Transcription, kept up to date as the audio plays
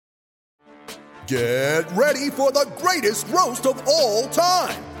Get ready for the greatest roast of all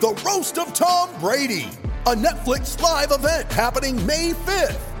time, the Roast of Tom Brady, a Netflix live event happening May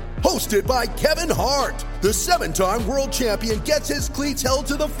 5th. Hosted by Kevin Hart, the 7-time world champion gets his cleats held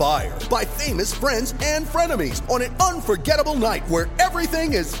to the fire by famous friends and frenemies on an unforgettable night where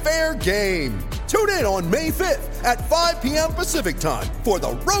everything is fair game. Tune in on May 5th at 5 p.m. Pacific time for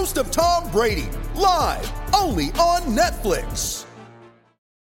the Roast of Tom Brady, live only on Netflix.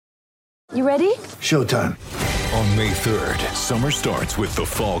 You ready? Showtime. On May 3rd, summer starts with The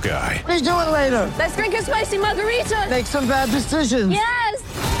Fall Guy. Let's do it later. Let's drink a spicy margarita. Make some bad decisions. Yes!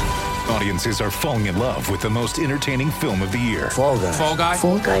 Audiences are falling in love with the most entertaining film of the year. Fall Guy. Fall Guy?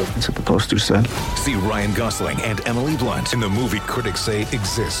 Fall guy. That's what the poster said. See Ryan Gosling and Emily Blunt in the movie critics say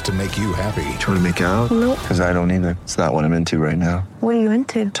exists to make you happy. Trying to make it out? Nope. Because I don't either. It's not what I'm into right now. What are you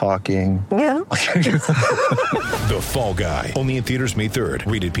into? Talking. Yeah. The Fall Guy. Only in theaters May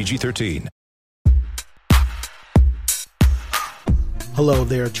 3rd. Rated PG-13. Hello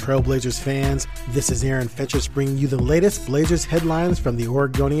there, Trailblazers fans. This is Aaron Fetchers bringing you the latest Blazers headlines from the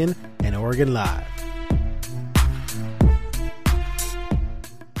Oregonian and Oregon Live.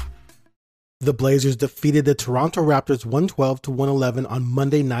 The Blazers defeated the Toronto Raptors 112-111 on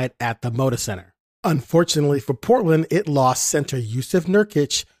Monday night at the Moda Center. Unfortunately for Portland, it lost center Jusuf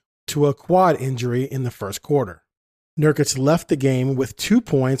Nurkic to a quad injury in the first quarter. Nurkic left the game with 2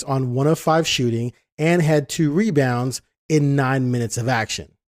 points on 1 of 5 shooting and had 2 rebounds in 9 minutes of action.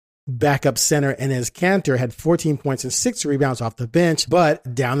 Backup center Enes Kanter had 14 points and 6 rebounds off the bench,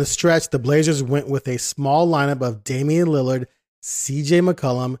 but down the stretch, the Blazers went with a small lineup of Damian Lillard, CJ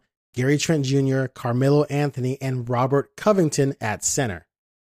McCollum, Gary Trent Jr., Carmelo Anthony, and Robert Covington at center.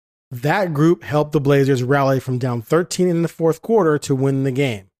 That group helped the Blazers rally from down 13 in the fourth quarter to win the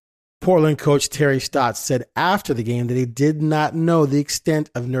game. Portland coach Terry Stotts said after the game that he did not know the extent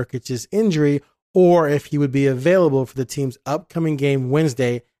of Nurkic's injury or if he would be available for the team's upcoming game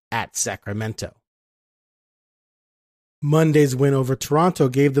Wednesday at Sacramento. Monday's win over Toronto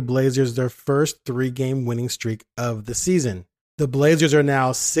gave the Blazers their first 3-game winning streak of the season. The Blazers are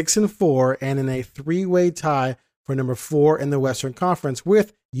now 6-4 and in a 3-way tie for number 4 in the Western Conference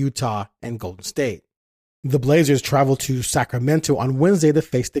with Utah and Golden State. The Blazers travel to Sacramento on Wednesday to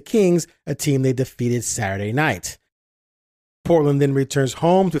face the Kings, a team they defeated Saturday night. Portland then returns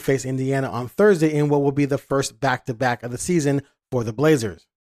home to face Indiana on Thursday in what will be the first back-to-back of the season for the Blazers.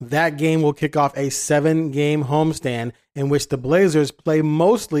 That game will kick off a 7-game homestand in which the Blazers play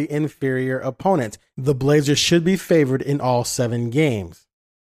mostly inferior opponents. The Blazers should be favored in all 7 games.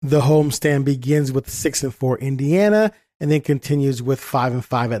 The homestand begins with 6-4 Indiana and then continues with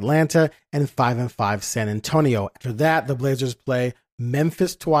 5-5 Atlanta and 5-5 San Antonio. After that, the Blazers play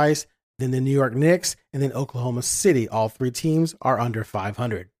Memphis twice, then the New York Knicks, and then Oklahoma City. All 3 teams are under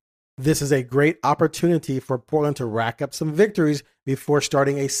 500. This is a great opportunity for Portland to rack up some victories before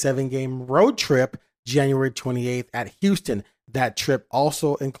starting a 7-game road trip January 28th at Houston. That trip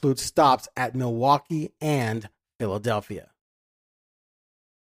also includes stops at Milwaukee and Philadelphia.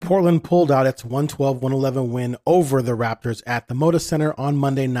 Portland pulled out its 112-111 win over the Raptors at the Moda Center on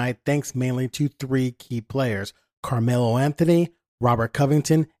Monday night, thanks mainly to 3 key players: Carmelo Anthony, Robert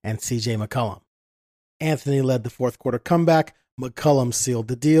Covington, and CJ McCollum. Anthony led the fourth quarter comeback, McCollum sealed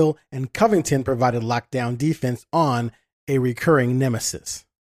the deal, and Covington provided lockdown defense on a recurring nemesis.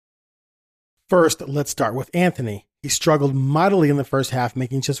 First, let's start with Anthony. He struggled mightily in the first half,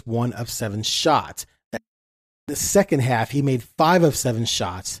 making just 1 of 7 shots. The second half, he made 5 of 7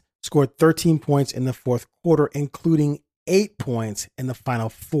 shots, scored 13 points in the fourth quarter, including 8 points in the final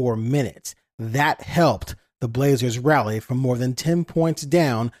 4 minutes. That helped the Blazers rally from more than 10 points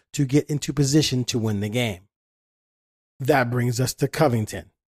down to get into position to win the game. That brings us to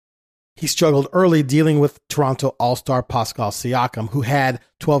Covington. He struggled early dealing with Toronto All-Star Pascal Siakam, who had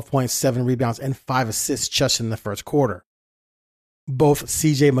 12.7 rebounds and 5 assists just in the first quarter. Both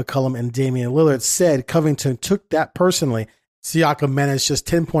CJ McCollum and Damian Lillard said Covington took that personally. Siakam managed just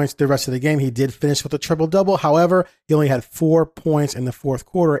 10 points the rest of the game. He did finish with a triple-double. However, he only had 4 points in the fourth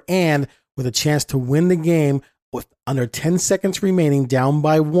quarter, and with a chance to win the game with under 10 seconds remaining, down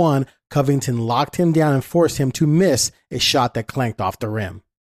by 1, Covington locked him down and forced him to miss a shot that clanked off the rim.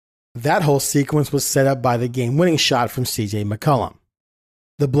 That whole sequence was set up by the game-winning shot from CJ McCollum.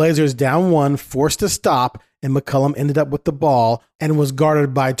 The Blazers, down 1, forced a stop, and McCollum ended up with the ball and was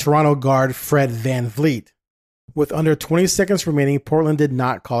guarded by Toronto guard Fred VanVleet. With under 20 seconds remaining, Portland did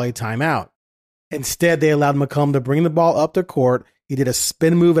not call a timeout. Instead, they allowed McCollum to bring the ball up the court. He did a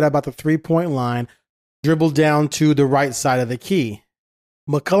spin move at about the 3-point line, dribbled down to the right side of the key.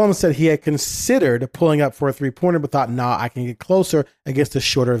 McCollum said he had considered pulling up for a 3-pointer, but thought, I can get closer against the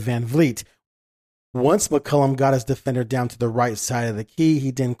shorter VanVleet. Once McCollum got his defender down to the right side of the key,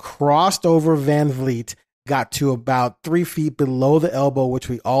 he then crossed over Van Vliet, got to about 3 feet below the elbow, which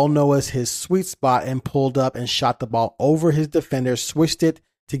we all know is his sweet spot, and pulled up and shot the ball over his defender, switched it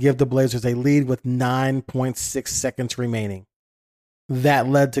to give the Blazers a lead with 9.6 seconds remaining. That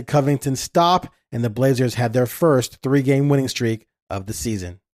led to Covington's stop, and the Blazers had their first 3-game winning streak of the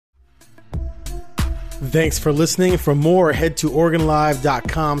season. Thanks for listening. For more, head to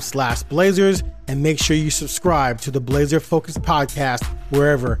OregonLive.com/Blazers and make sure you subscribe to the Blazer Focus podcast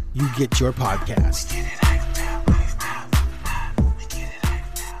wherever you get your podcasts.